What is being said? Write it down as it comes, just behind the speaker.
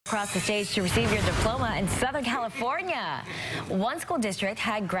Across the stage to receive your diploma in Southern California. One school district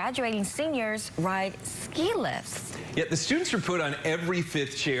had graduating seniors ride ski lifts. Yeah, the students are put on every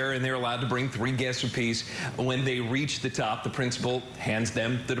fifth chair and they're allowed to bring 3 guests apiece. When they reach the top, the principal hands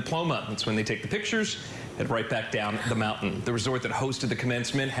them the diploma. That's when they take the pictures, head right back down the mountain. The resort that hosted the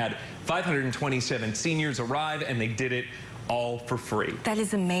commencement had 527 seniors arrive, and they did it all for free. That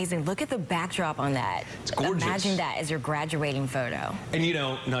is amazing. Look at the backdrop on that. It's gorgeous. Imagine that as your graduating photo. And you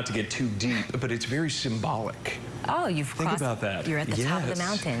know, not to get too deep, but it's very symbolic. Oh, you've Think crossed. about that. You're at the top of the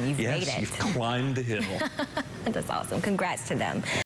mountain. You've made it. Yes, you've climbed the hill. That's awesome. Congrats to them.